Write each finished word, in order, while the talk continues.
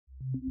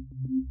In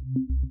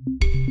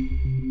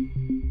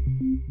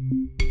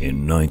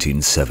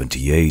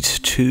 1978,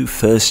 two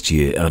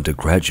first-year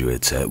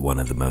undergraduates at one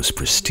of the most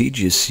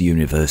prestigious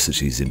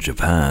universities in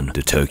Japan,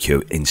 the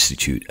Tokyo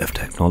Institute of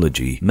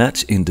Technology,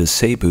 met in the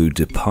Seibu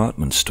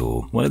department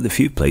store, one of the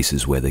few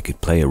places where they could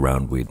play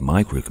around with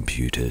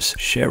microcomputers.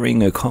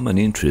 Sharing a common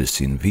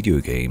interest in video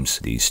games,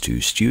 these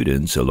two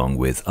students, along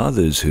with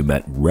others who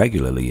met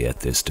regularly at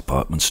this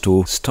department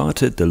store,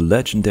 started the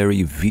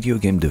legendary video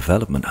game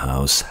development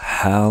house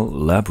HAL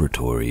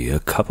Laboratory a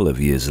couple of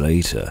years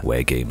later,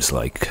 where games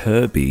like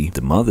Kirby,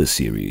 the Mother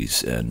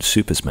series, and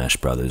Super Smash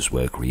Bros.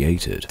 Were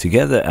created.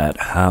 Together at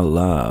HAL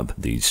Lab,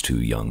 these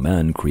two young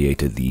men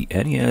created the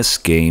NES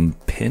game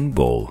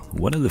Pinball,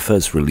 one of the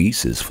first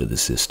releases for the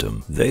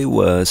system. They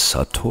were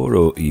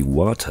Satoru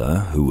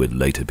Iwata, who would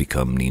later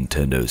become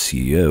Nintendo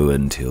CEO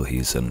until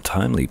his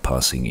untimely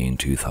passing in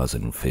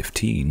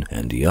 2015,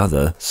 and the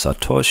other,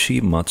 Satoshi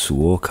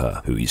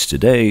Matsuoka, who is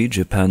today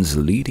Japan's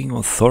leading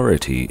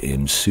authority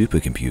in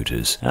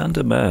supercomputers, and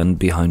a man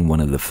behind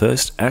one of the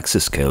first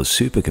exascale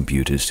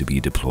supercomputers to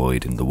be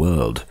deployed in the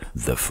world,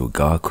 the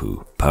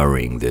Fugaku.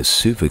 Powering this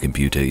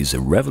supercomputer is a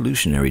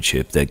revolutionary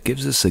chip that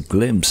gives us a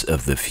glimpse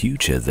of the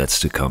future that's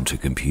to come to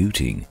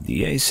computing.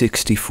 The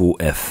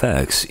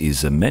A64FX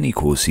is a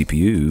many-core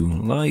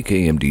CPU, like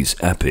AMD's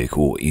EPYC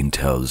or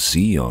Intel's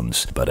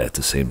Xeons, but at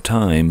the same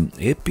time,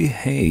 it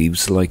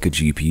behaves like a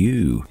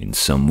GPU, in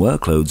some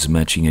workloads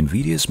matching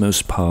NVIDIA's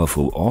most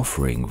powerful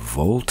offering,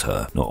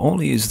 Volta. Not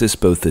only is this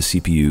both a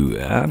CPU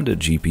and a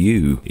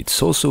GPU,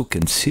 it's also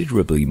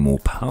considerably more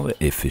power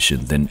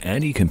efficient than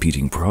any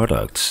competing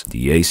products.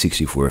 The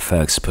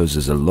A64FX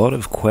poses a lot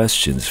of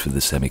questions for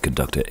the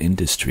semiconductor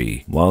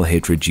industry. While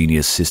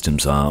heterogeneous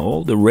systems are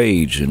all the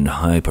rage and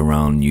hype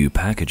around new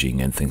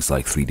packaging and things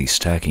like 3D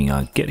stacking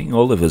are getting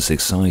all of us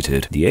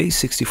excited, the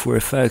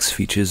A64FX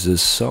features a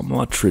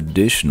somewhat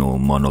traditional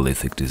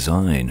monolithic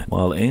design.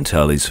 While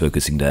Intel is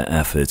focusing their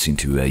efforts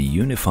into a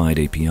unified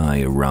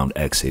API around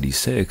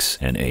x86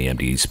 and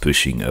AMD is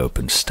pushing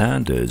open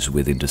standards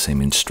within the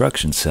same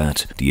instruction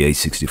set, the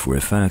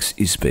A64FX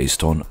is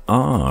based on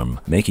ARM,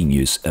 making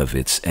use of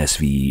its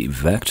SVE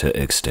vector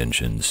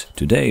extensions.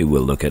 Today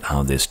we'll look at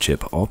how this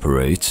chip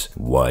operates,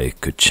 why it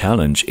could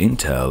challenge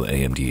Intel,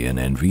 AMD and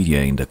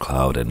NVIDIA in the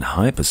cloud and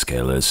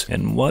hyperscalers,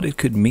 and what it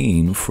could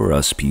mean for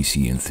us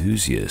PC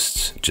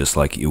enthusiasts. Just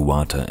like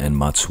Iwata and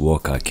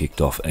Matsuoka kicked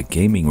off a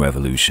gaming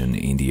revolution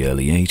in the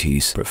early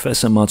 80s,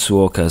 Professor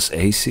Matsuoka's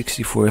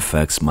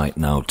A64FX might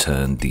now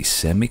turn the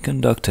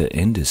semiconductor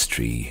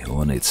industry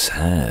on its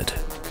head.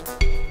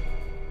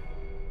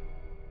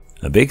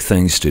 A big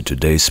thanks to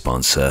today's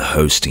sponsor,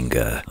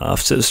 Hostinger.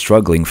 After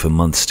struggling for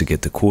months to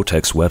get the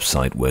Cortex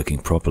website working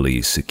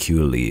properly,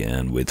 securely,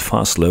 and with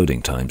fast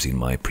loading times in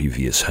my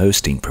previous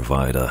hosting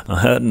provider,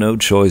 I had no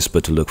choice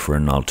but to look for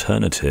an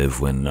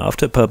alternative when,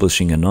 after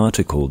publishing an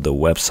article, the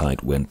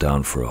website went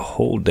down for a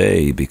whole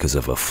day because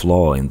of a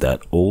flaw in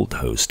that old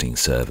hosting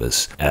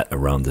service. At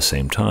around the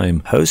same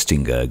time,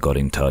 Hostinger got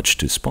in touch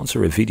to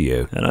sponsor a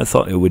video, and I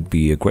thought it would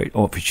be a great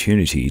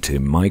opportunity to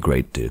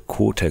migrate the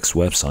Cortex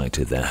website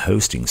to their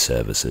hosting services.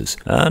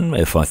 And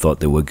if I thought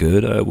they were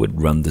good, I would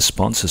run the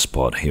sponsor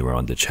spot here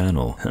on the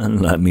channel.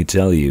 And let me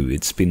tell you,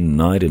 it's been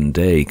night and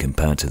day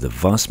compared to the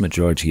vast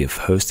majority of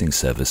hosting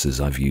services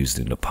I've used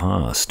in the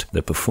past.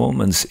 The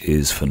performance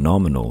is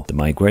phenomenal. The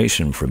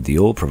migration from the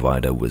old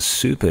provider was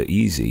super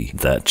easy.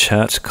 That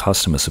chat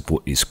customer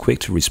support is quick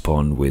to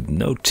respond with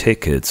no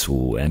tickets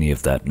or any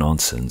of that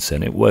nonsense,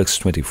 and it works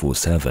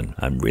 24/7.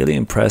 I'm really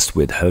impressed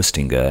with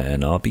Hostinger,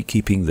 and I'll be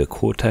keeping the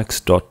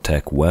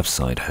cortex.tech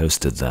website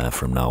hosted there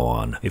from now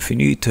on. If you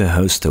need to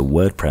host a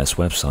WordPress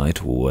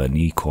website or an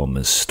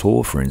e-commerce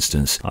store, for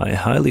instance, I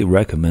highly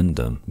recommend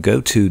them.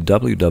 Go to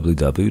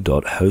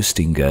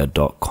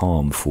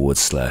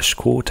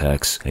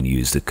www.hostinger.com/Cortex and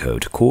use the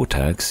code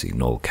Cortex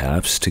in all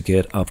caps to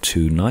get up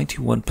to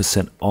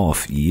 91%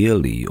 off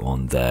yearly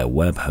on their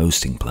web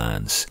hosting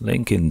plans.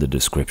 Link in the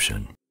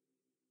description.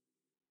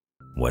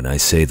 When I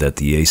say that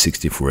the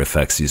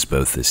A64FX is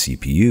both a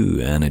CPU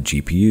and a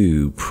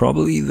GPU,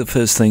 probably the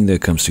first thing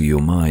that comes to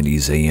your mind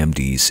is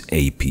AMD's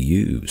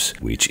APUs,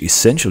 which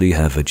essentially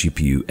have a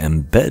GPU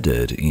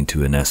embedded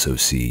into an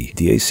SoC.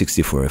 The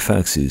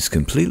A64FX is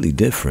completely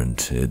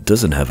different. It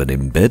doesn't have an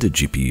embedded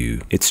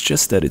GPU. It's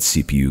just that its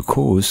CPU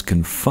cores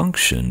can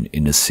function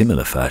in a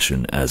similar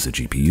fashion as a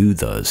GPU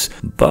does,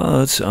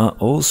 but are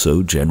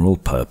also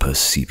general-purpose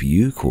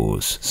CPU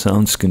cores.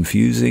 Sounds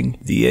confusing?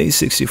 The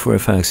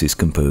A64FX is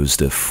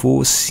composed of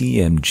 4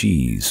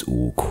 CMGs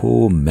or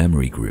core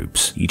memory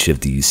groups. Each of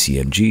these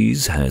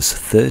CMGs has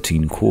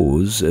 13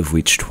 cores, of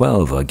which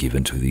 12 are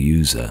given to the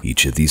user.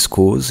 Each of these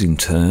cores in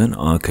turn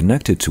are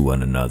connected to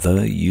one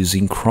another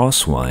using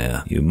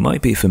crosswire. You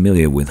might be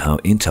familiar with how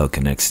Intel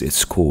connects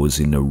its cores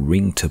in a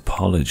ring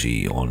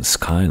topology on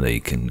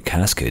Skylake and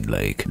Cascade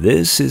Lake.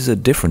 This is a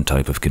different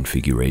type of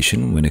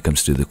configuration when it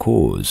comes to the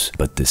cores,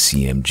 but the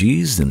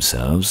CMGs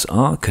themselves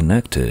are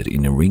connected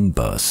in a ring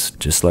bus,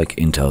 just like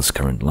Intel's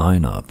current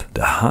lineup.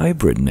 The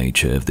hybrid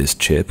nature of this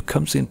chip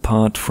comes in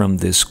part from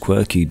this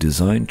quirky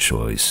design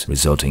choice,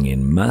 resulting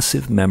in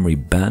massive memory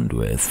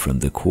bandwidth from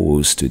the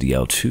cores to the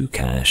L2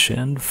 cache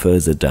and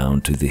further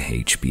down to the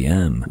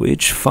HBM,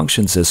 which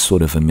functions as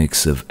sort of a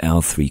mix of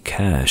L3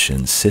 cache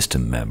and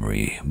system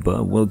memory,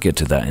 but we'll get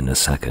to that in a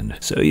second.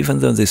 So even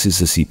though this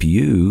is a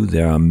CPU,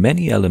 there are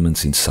many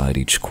elements inside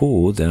each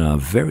core that are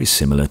very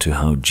similar to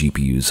how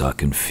GPUs are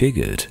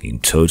configured. In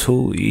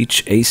total,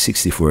 each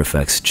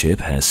A64FX chip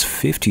has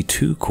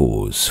 52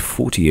 cores,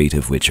 48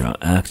 of which are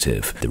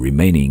active, the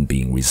remaining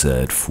being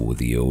reserved for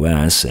the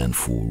OS and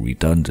for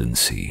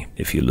redundancy.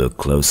 If you look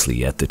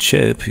closely at the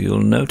chip, you'll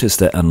notice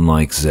that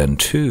unlike Zen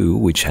 2,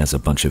 which has a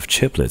bunch of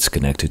chiplets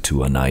connected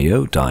to an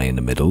I/O die in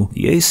the middle,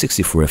 the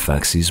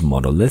A64FX is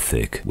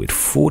monolithic, with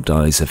 4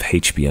 dies of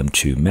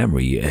HBM2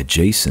 memory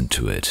adjacent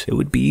to it. It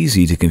would be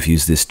easy to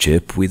confuse this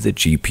chip with a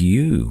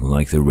GPU,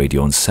 like the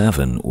Radeon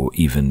 7 or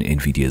even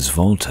Nvidia's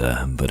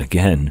Volta, but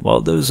again,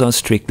 while those are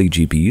strictly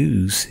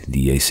GPUs,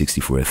 the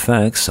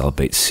A64FX,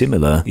 albeit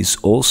similar, is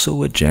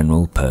also a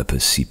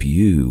general-purpose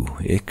CPU.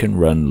 It can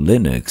run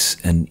Linux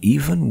and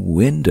even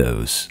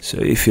Windows. So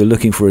if you're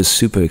looking for a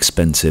super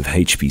expensive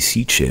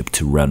HPC chip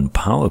to run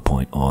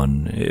PowerPoint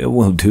on, it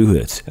will do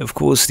it. Of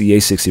course, the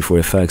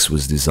A64FX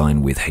was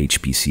designed with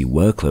HPC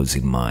workloads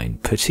in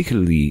mind,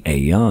 particularly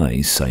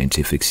AI,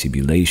 scientific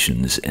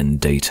simulations, and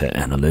data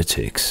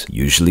analytics.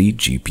 Usually,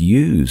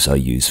 GPUs are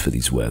used for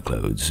these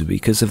workloads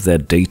because of their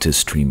data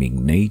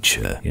streaming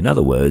nature. In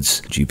other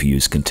words,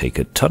 GPUs can take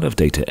a ton of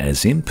data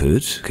as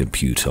input,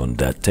 compute on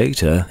that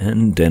data,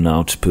 and then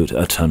output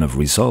a ton of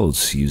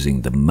results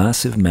using the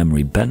massive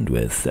memory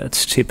bandwidth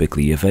that's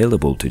typically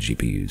available to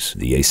GPUs.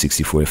 The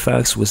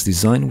A64FX was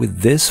designed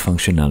with this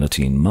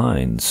functionality in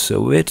mind,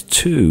 so it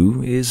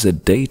too is a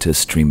data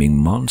streaming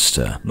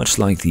monster. Much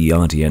like the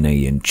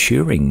RDNA and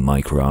Turing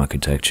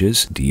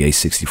microarchitectures, the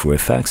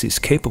A64FX is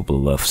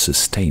capable of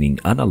sustaining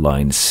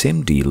unaligned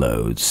SIMD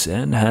loads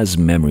and has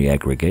memory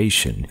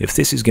aggregation. If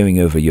this is going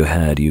over your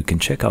head, you can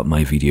check out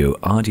my video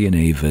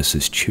RDNA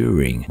versus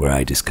Turing, where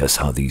I discuss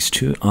how these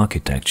two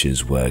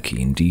architectures work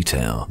in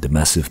detail. The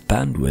massive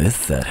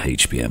bandwidth that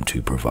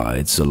HBM2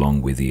 provides,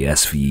 along with the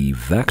SVE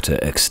vector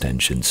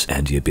extensions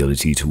and the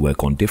ability to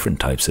work on different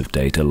types of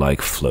data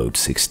like float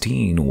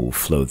 16 or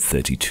float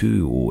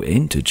 32 or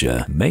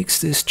integer, makes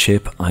this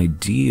chip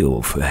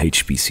ideal for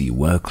HPC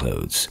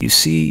workloads. You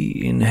see,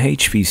 in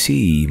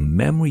HPC,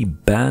 memory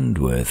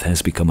bandwidth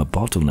has become a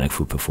bottleneck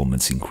for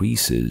performance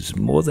increases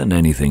more than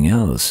anything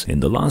else. In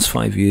the last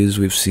 5 years,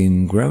 we've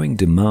seen growing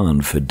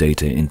demand for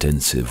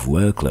data-intensive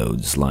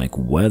workloads like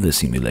weather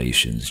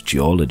simulations,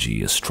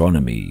 geology,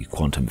 astronomy,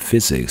 quantum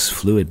physics,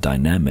 fluid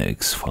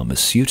dynamics,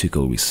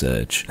 pharmaceutical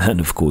research, and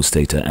of course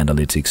data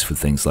analytics for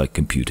things like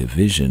computer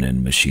vision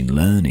and machine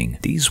learning.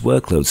 These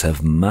workloads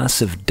have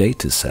massive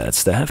data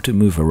sets that have to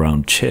move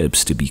around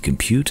chips to be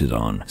computed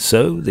on,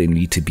 so they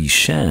need to be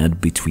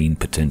shared between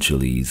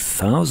potentially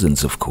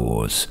thousands of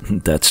cores.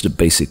 That's the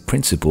basic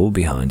principle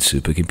behind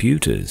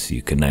supercomputers.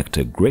 You connect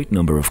a great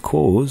number of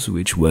cores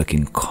which work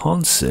in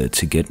concert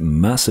to get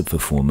massive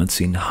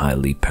performance in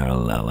highly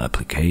parallel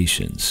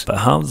applications. But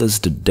how does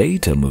the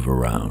data move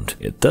around?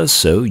 It does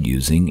so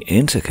using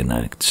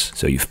interconnects.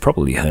 So you've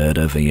probably heard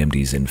of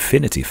AMD's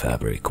Infinity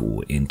Fabric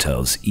or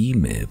Intel's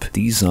EMIB.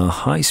 These are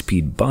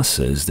high-speed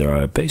buses that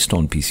are based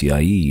on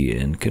PCIe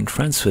and can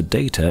transfer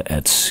data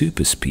at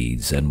super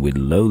speeds and with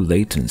low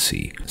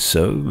latency.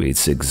 So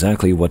it's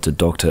exactly what the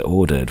doctor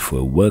ordered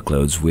for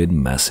workloads with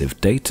massive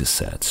data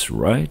sets,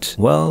 right?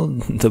 Well,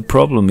 the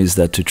problem is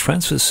that to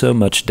transfer so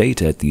much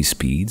data at these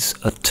speeds,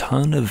 a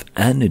ton of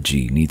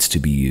energy needs to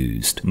be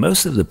used.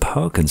 Most of the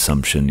power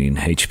consumption in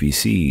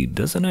HPC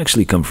doesn't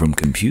actually come from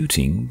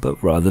computing,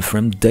 but rather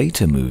from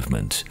data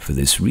movement. For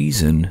this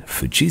reason,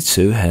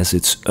 Fujitsu has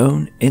its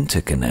own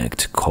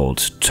interconnect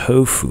called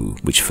Tofu,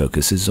 which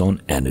focuses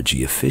on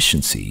energy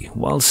efficiency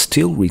while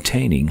still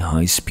retaining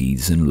high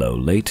speeds and low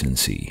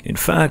latency. In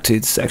fact,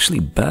 it's actually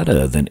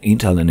better than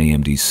Intel and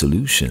AMD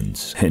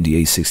solutions, and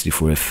the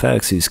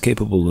A64FX is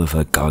capable of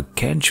a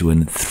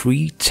gargantuan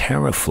 3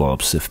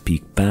 teraflops of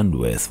peak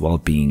bandwidth while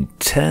being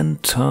 10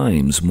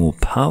 times more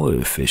power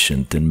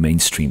efficient than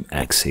mainstream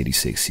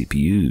x86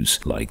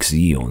 CPUs like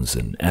Xeons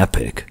and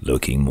EPYC.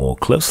 Looking more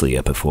closely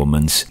at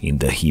performance, in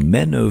the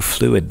Himeno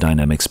Fluid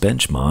Dynamics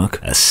benchmark,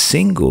 a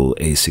single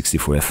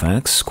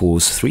A64FX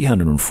scores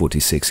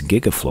 346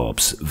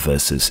 gigaflops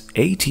versus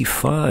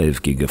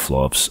 85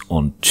 gigaflops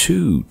on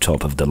 2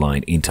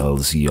 top-of-the-line Intel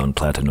Xeon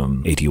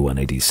Platinum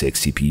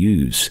 8186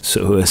 CPUs.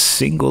 So a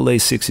single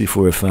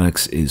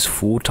A64FX is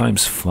 4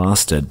 times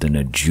faster than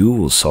a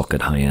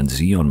dual-socket high-end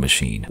Xeon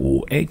machine,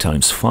 or 8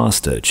 times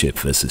faster chip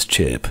versus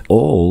chip,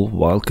 all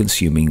while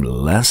consuming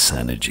less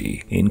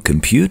energy. In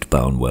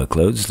compute-bound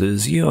workloads, the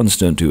Xeons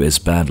don't do as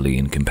badly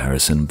in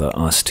comparison, but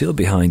are still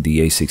behind the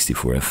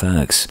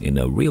A64FX. In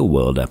a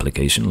real-world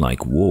application like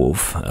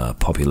WRF, a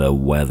popular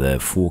weather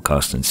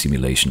forecast and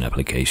simulation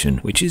application,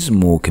 which is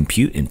more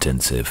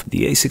compute-intensive,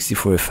 the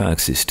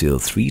A64FX is still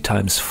 3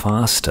 times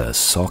faster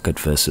socket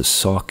versus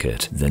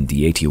socket than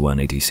the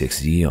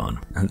 8186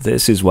 Xeon.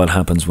 This is why what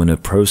happens when a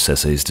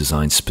processor is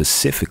designed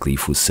specifically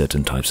for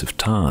certain types of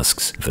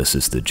tasks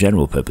versus the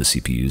general-purpose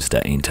CPUs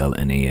that Intel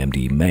and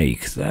AMD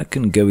make that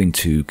can go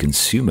into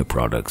consumer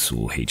products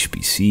or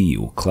HPC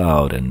or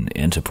cloud and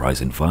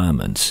enterprise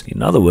environments.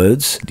 In other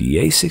words, the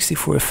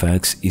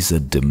A64FX is a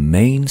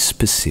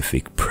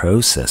domain-specific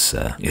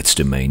processor, its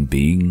domain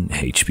being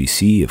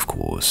HPC, of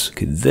course.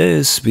 Could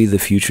this be the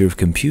future of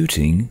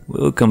computing?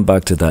 We'll come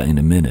back to that in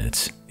a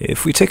minute.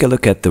 If we take a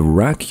look at the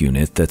rack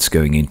unit that's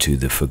going into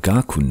the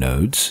Fugaku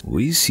nodes,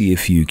 we see a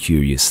few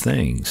curious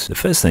things. The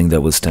first thing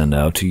that will stand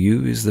out to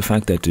you is the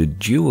fact that the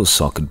dual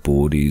socket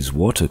board is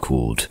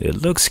water-cooled.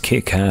 It looks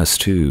kick-ass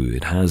too.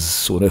 It has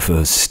sort of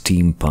a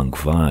steampunk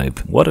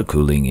vibe. Water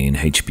cooling in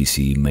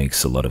HPC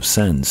makes a lot of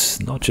sense,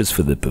 not just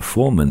for the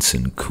performance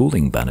and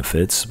cooling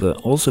benefits, but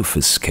also for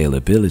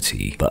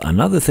scalability. But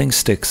another thing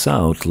sticks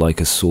out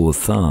like a sore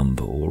thumb,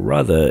 or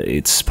rather,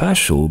 it's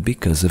special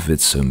because of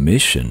its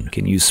omission.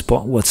 Can you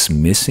spot what's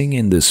missing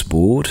in this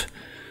board?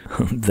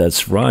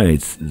 That's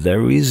right,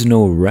 there is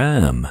no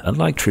RAM.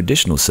 Unlike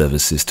traditional server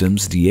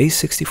systems, the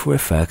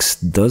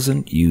A64FX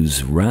doesn't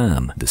use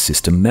RAM. The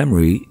system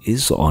memory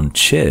is on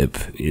chip.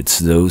 It's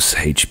those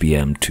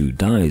HBM2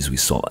 dies we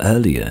saw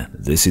earlier.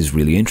 This is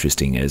really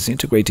interesting as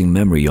integrating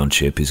memory on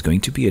chip is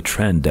going to be a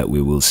trend that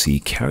we will see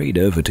carried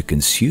over to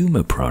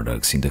consumer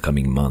products in the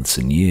coming months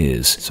and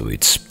years. So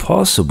it's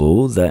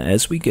possible that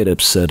as we get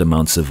absurd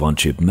amounts of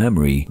on-chip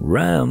memory,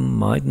 RAM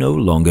might no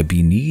longer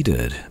be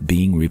needed,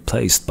 being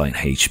replaced by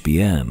HBM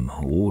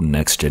or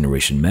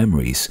next-generation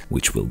memories,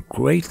 which will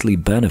greatly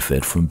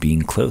benefit from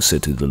being closer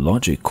to the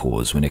logic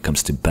cores when it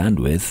comes to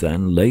bandwidth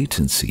and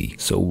latency.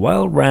 So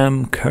while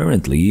RAM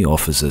currently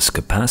offers us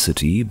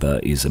capacity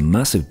but is a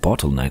massive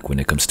bottleneck when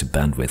it comes to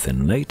bandwidth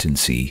and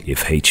latency,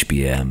 if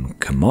HBM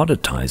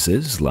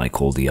commoditizes like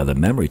all the other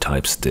memory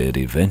types did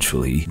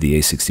eventually, the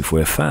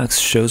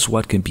A64FX shows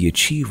what can be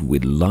achieved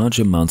with large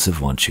amounts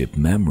of on-chip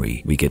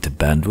memory. We get the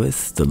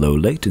bandwidth, the low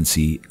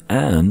latency,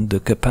 and the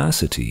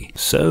capacity.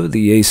 So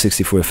the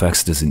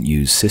A64FX doesn't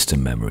use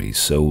system memory,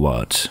 so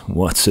what?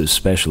 What's so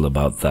special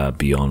about that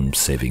beyond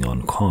saving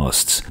on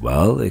costs?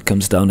 Well, it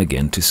comes down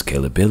again to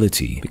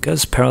scalability.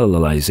 Because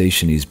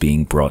parallelization is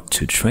being brought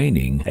to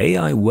training,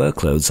 AI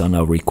workloads are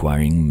now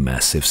requiring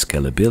massive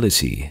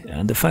scalability,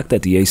 and the fact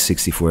that the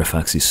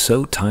A64FX is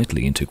so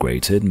tightly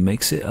integrated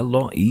makes it a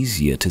lot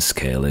easier to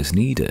scale as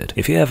needed.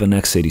 If you have an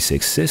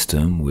x86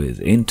 system with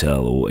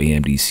Intel or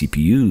AMD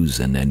CPUs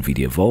and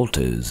NVIDIA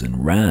Voltas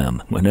and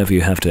RAM, whenever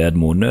you have to add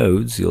more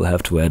nodes, you'll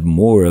have to add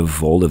more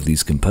of all of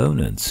these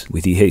components.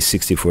 With the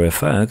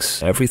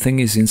A64FX, everything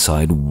is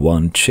inside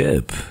one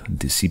chip.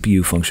 The CPU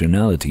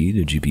functionality,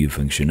 the GPU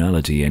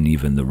functionality, and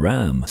even the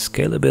RAM.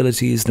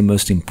 Scalability is the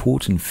most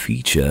important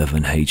feature of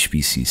an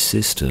HPC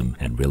system,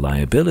 and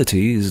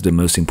reliability is the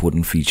most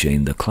important feature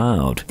in the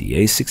cloud. The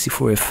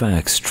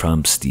A64FX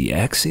trumps the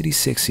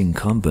x86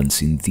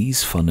 incumbents in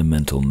these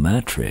fundamental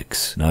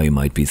metrics. Now you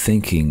might be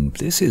thinking,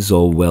 this is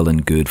all well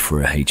and good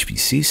for a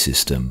HPC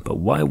system, but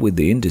why would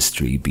the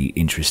industry be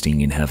interested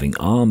in having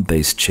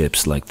ARM-based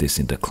chips like this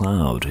in the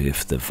cloud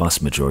if the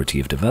vast majority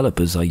of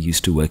developers are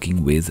used to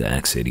working with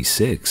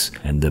x86,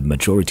 and the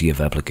majority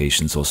of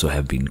applications also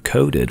have been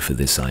coded for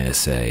this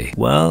ISA?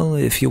 Well,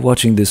 if you're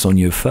watching this on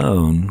your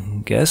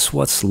phone, guess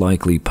what's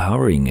likely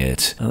powering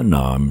it? An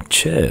ARM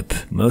chip.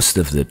 Most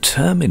of the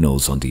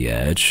terminals on the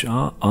edge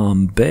are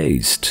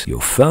ARM-based.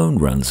 Your phone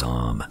runs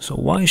ARM, so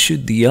why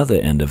should the other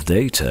end of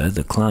data,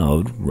 the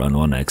cloud, run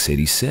on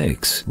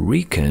x86?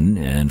 Riken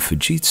and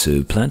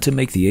Fujitsu plan to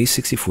make the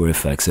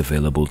A64FX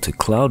available to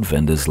cloud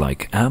vendors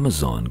like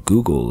Amazon,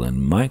 Google, and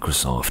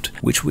Microsoft,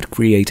 which would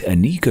create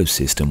an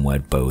ecosystem where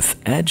both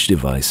edge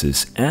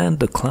devices and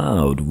the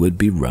cloud would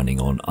be running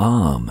on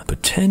ARM,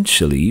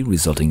 potentially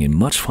resulting in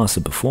much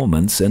faster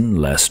performance and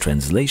less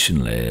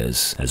translation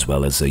layers, as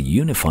well as a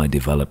unified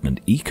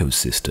development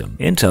ecosystem.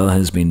 Intel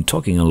has been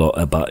talking a lot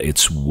about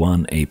its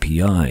One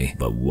API,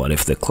 but what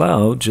if the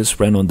cloud just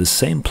ran on the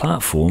same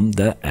platform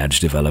that edge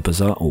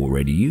developers are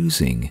already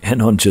using,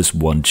 and on just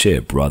one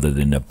chip rather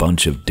than a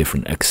bunch of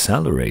different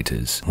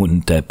accelerators?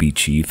 Wouldn't that be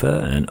cheaper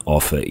and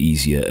offer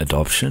easier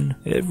adoption?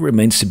 It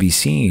remains to be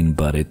seen,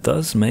 but it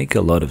does make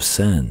a lot of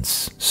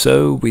sense.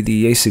 So with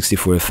the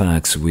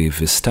A64FX,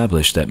 we've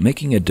established that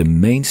making a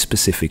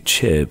domain-specific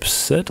chip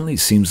certainly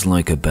seems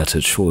like a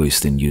better choice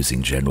than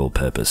using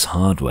general-purpose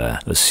hardware,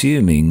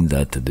 assuming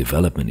that the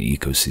development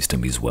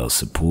ecosystem is well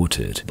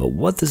supported. But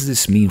what does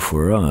this mean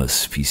for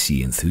us,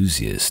 PC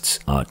enthusiasts?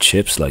 Are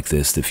chips like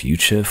this the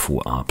future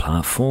for our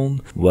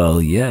platform?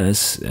 Well,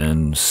 yes,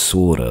 and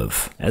sort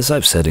of. As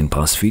I've said in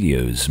past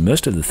videos,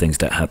 most of the things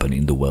that happen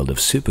in the world of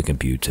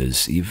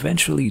supercomputers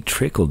eventually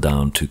trickle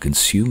down to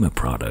consumer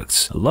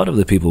products. A lot of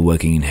the people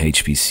working in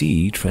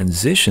HPC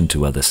transition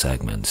to other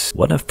segments.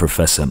 One of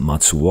Professor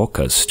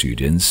Matsuoka's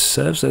students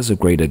serves as a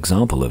great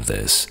example of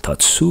this.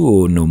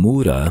 Tatsuo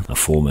Nomura, a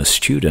former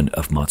student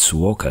of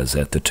Matsuoka's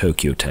at the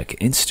Tokyo Tech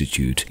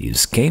Institute,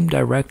 is game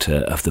director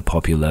of the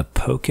popular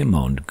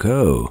Pokemon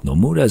Go.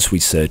 Nomura's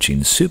research in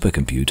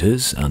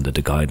supercomputers, under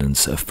the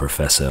guidance of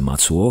Professor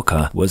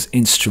Matsuoka, was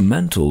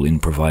instrumental in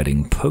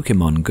providing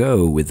Pokemon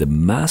Go with the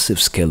massive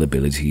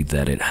scalability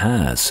that it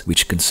has,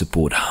 which can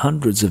support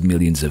hundreds of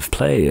millions of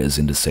players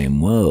in the same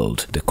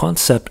world. The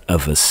concept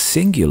of a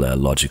singular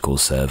logical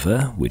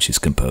server, which is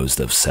composed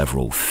of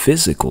several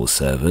physical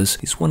servers,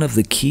 is one of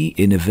the key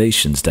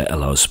innovations that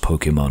allows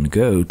Pokemon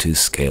Go to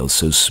scale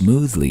so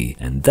smoothly,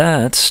 and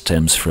that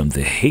stems from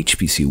the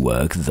HPC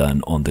work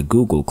done on the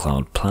Google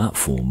Cloud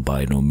platform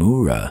by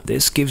Nomura.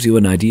 This gives you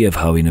an idea of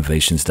how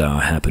innovations that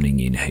are happening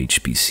in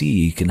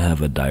HPC can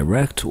have a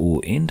direct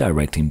or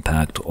indirect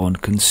impact on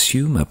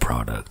consumer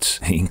products,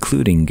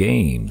 including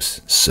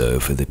games. So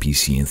for the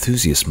PC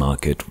enthusiast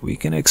market, we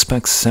can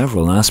expect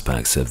several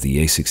aspects of the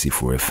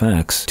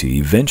A64FX to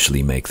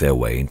eventually make their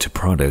way into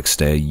products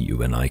that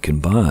you and I can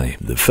buy.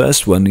 The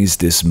first one is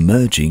this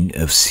merging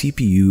of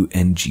CPU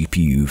and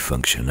GPU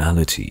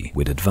functionality.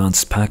 With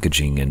advanced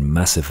packaging and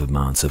massive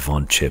amounts of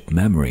on-chip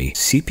memory,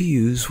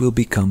 CPUs will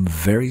become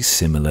very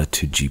similar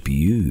to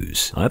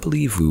GPUs. I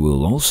believe we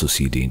will also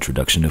see the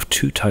introduction of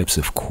two types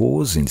of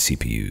cores in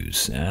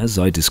CPUs, as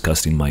I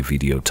discussed in my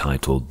video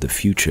titled The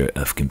Future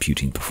of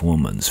Computing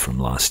Performance from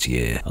last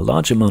year. A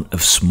large amount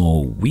of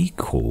small, weak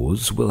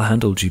cores will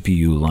handle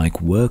GPU-like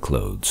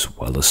workloads,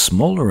 while a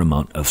smaller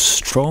amount of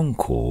strong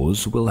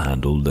cores will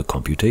handle the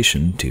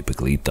computation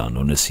typically done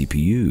on a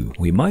CPU.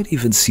 We might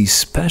even see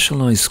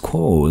specialized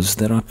cores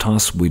that are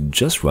tasked with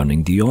just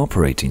running the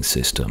operating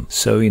system.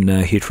 So in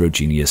a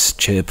heterogeneous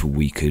chip,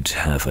 we could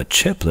have a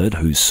chiplet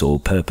whose sole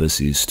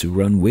purpose is to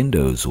run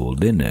Windows or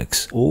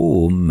Linux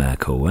or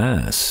Mac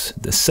OS.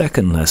 The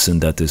second lesson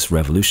that this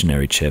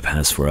revolutionary chip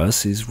has for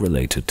us is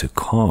related to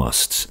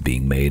costs.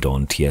 Being made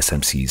on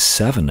TSMC's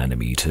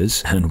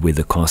 7nm, and with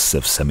the costs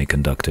of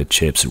semiconductor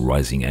chips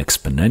rising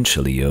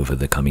exponentially over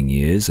the coming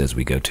years as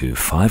we go to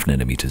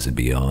 5nm and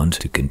beyond,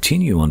 to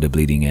continue on the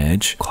bleeding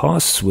edge,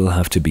 costs will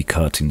have to be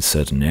cut in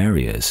certain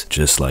areas.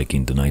 Just like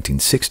in the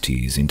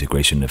 1960s,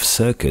 integration of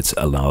circuits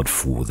allowed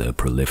for the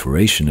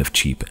proliferation of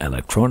cheap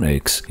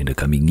electronics, in the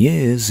coming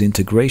years,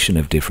 integration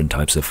of different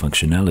types of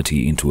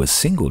functionality into a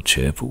single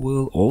chip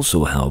will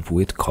also help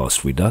with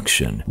cost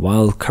reduction.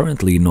 While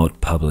currently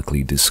not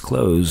publicly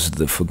disclosed,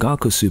 the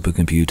Fugaku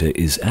supercomputer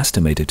is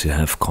estimated to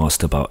have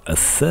cost about a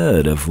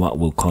third of what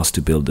will cost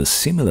to build a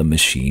similar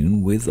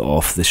machine with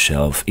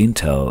off-the-shelf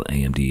Intel,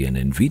 AMD, and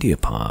Nvidia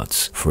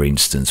parts. For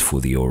instance,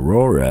 for the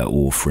Aurora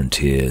or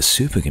Frontier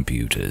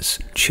supercomputers,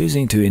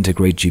 choosing to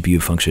integrate GPU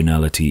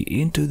functionality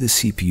into the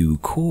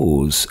CPU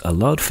cores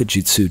allowed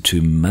Fujitsu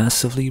to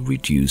massively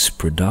reduce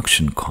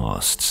production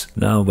costs.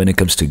 Now, when it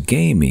comes to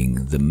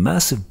gaming, the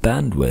massive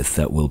bandwidth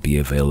that will be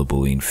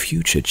available in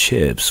future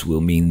chips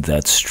will mean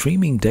that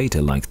streaming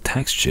data like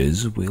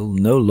textures will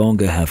no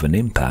longer have an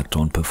impact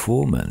on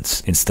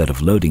performance. Instead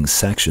of loading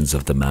sections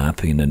of the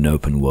map in an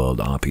open-world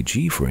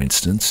RPG, for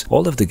instance,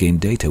 all of the game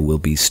data will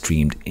be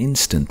streamed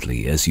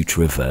instantly as you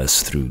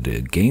traverse through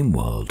the game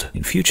world.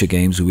 In future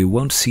games, we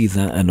won't see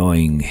that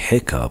annoying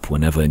hiccup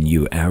whenever a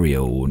new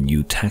area or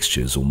new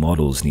textures or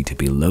models need to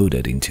be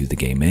loaded into the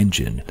game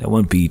engine. There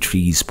won't be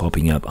trees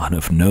popping up out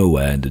of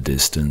nowhere in the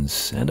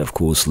distance, and of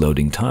course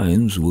loading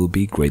times will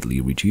be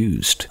greatly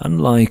reduced.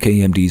 Unlike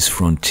AMD's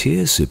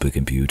Frontier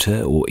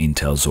supercomputer or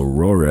Intel's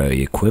Aurora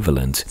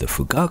equivalent, the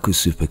Fugaku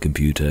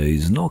supercomputer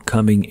is not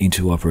coming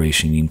into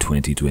operation in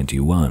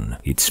 2021.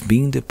 It's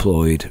being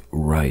deployed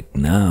right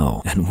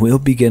now and will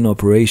begin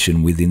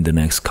operation within the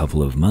next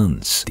couple of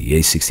months. The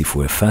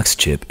A64FX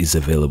chip is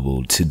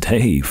available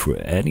today for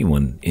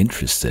anyone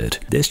interested.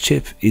 This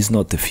chip is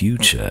not the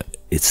future.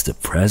 It's the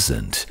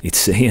present.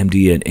 It's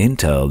AMD and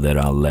Intel that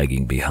are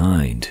lagging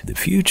behind. The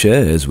future,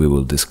 as we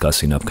will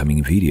discuss in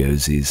upcoming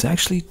videos, is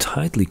actually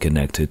tightly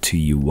connected to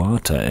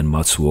Iwata and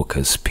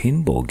Matsuoka's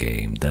pinball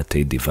game that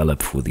they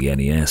developed for the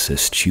NES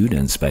as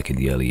students back in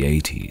the early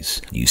 80s.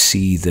 You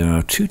see, there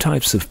are two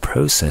types of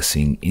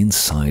processing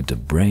inside the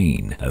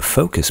brain, a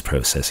focused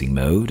processing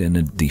mode and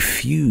a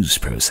diffuse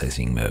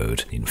processing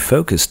mode. In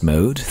focused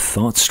mode,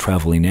 thoughts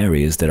travel in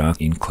areas that are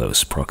in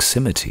close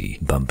proximity,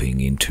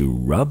 bumping into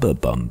rubber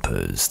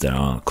bumpers that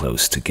are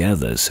close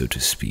together, so to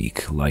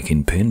speak, like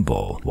in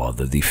pinball, while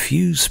the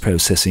diffuse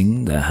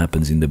processing that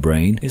happens in the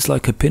brain is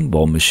like a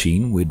pinball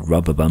machine with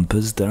rubber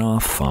bumpers that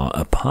are far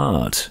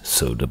apart,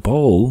 so the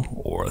ball,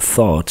 or a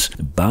thought,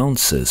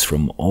 bounces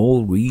from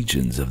all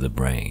regions of the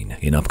brain.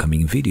 In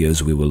upcoming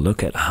videos, we will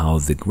look at how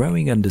the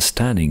growing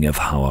understanding of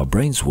how our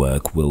brains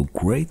work will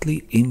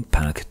greatly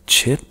impact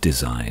chip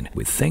design,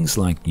 with things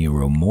like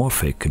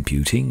neuromorphic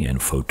computing and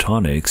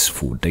photonics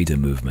for data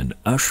movement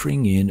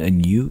ushering in a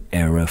new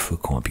era for for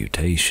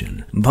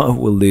computation. But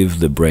we'll leave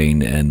the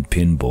brain and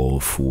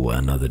pinball for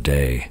another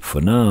day.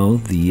 For now,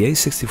 the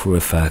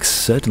A64FX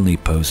certainly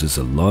poses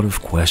a lot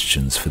of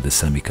questions for the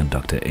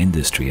semiconductor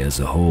industry as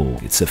a whole.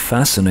 It's a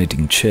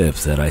fascinating chip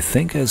that I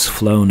think has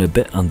flown a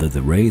bit under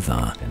the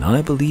radar, and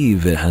I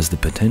believe it has the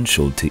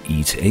potential to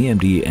eat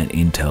AMD and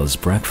Intel's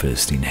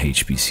breakfast in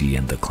HPC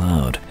and the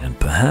cloud, and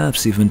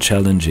perhaps even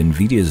challenge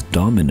Nvidia's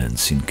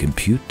dominance in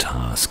compute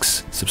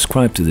tasks.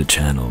 Subscribe to the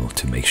channel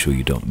to make sure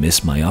you don't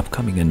miss my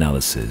upcoming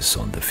analysis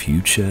on the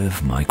future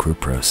of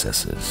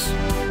microprocessors.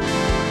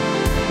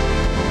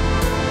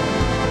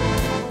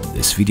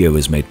 This video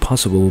is made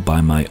possible by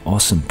my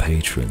awesome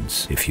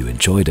patrons. If you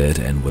enjoyed it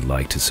and would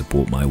like to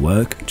support my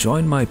work,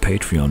 join my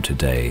Patreon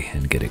today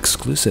and get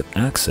exclusive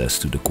access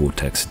to the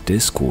Cortex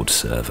Discord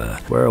server,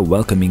 where a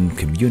welcoming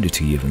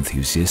community of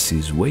enthusiasts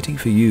is waiting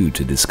for you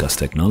to discuss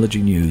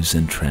technology news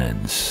and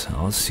trends.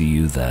 I'll see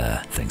you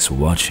there. Thanks for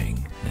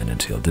watching, and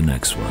until the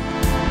next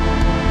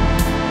one.